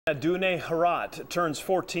Dune Harat turns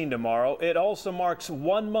 14 tomorrow. It also marks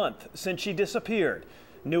 1 month since she disappeared.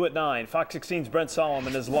 New at 9, Fox 16's Brent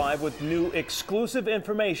Solomon is live with new exclusive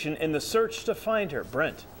information in the search to find her.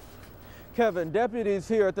 Brent. Kevin, deputies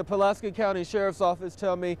here at the Pulaski County Sheriff's Office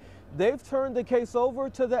tell me they've turned the case over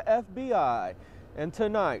to the FBI. And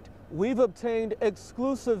tonight, we've obtained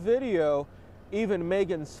exclusive video even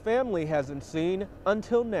Megan's family hasn't seen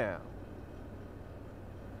until now.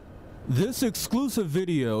 This exclusive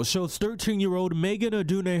video shows 13-year-old Megan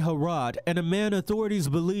Adune Harat and a man authorities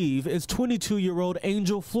believe is 22-year-old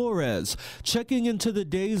Angel Flores checking into the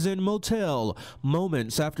Days Inn motel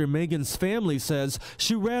moments after Megan's family says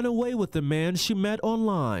she ran away with the man she met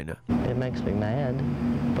online. It makes me mad,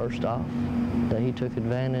 first off, that he took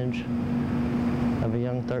advantage of a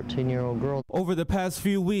young 13-year-old girl. Over the past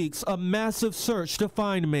few weeks, a massive search to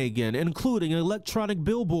find Megan, including electronic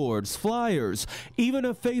billboards, flyers, even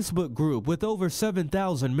a Facebook group with over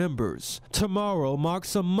 7,000 members. Tomorrow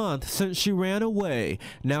marks a month since she ran away.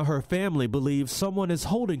 Now her family believes someone is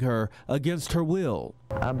holding her against her will.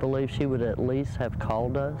 I believe she would at least have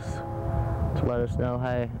called us to let us know,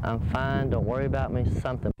 hey, I'm fine, don't worry about me,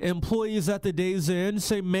 something. Employees at the Days Inn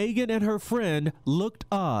say Megan and her friend looked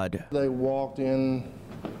odd. They walked in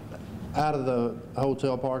out of the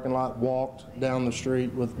hotel parking lot, walked down the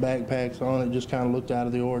street with backpacks on it, just kind of looked out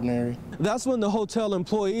of the ordinary. That's when the hotel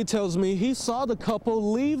employee tells me he saw the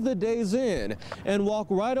couple leave the Days Inn and walk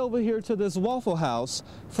right over here to this Waffle House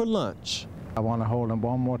for lunch. I want to hold them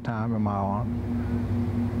one more time in my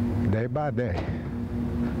arm, day by day.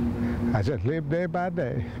 I just live day by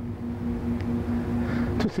day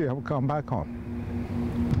to see her come back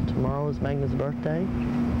home. Tomorrow is Megan's birthday.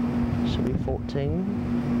 She'll be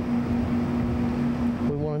 14.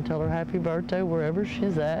 We want to tell her happy birthday wherever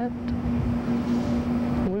she's at.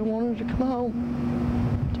 We want her to come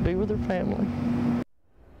home to be with her family.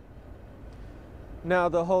 Now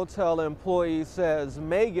the hotel employee says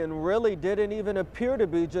Megan really didn't even appear to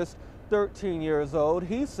be just 13 years old.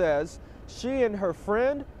 He says she and her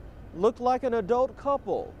friend looked like an adult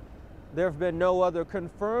couple. There have been no other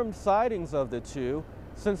confirmed sightings of the two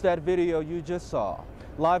since that video you just saw.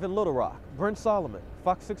 Live in Little Rock, Brent Solomon,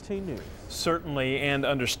 Fox 16 News. Certainly and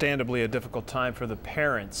understandably a difficult time for the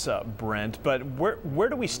parents, Brent, but where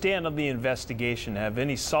do we stand on the investigation? Have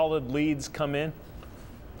any solid leads come in?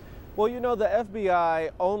 Well, you know, the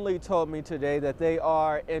FBI only told me today that they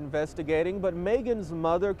are investigating, but Megan's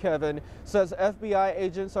mother, Kevin, says FBI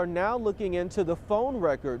agents are now looking into the phone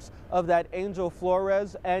records of that Angel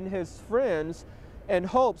Flores and his friends in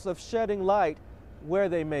hopes of shedding light where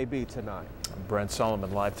they may be tonight. Brent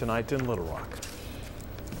Solomon live tonight in Little Rock.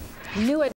 New at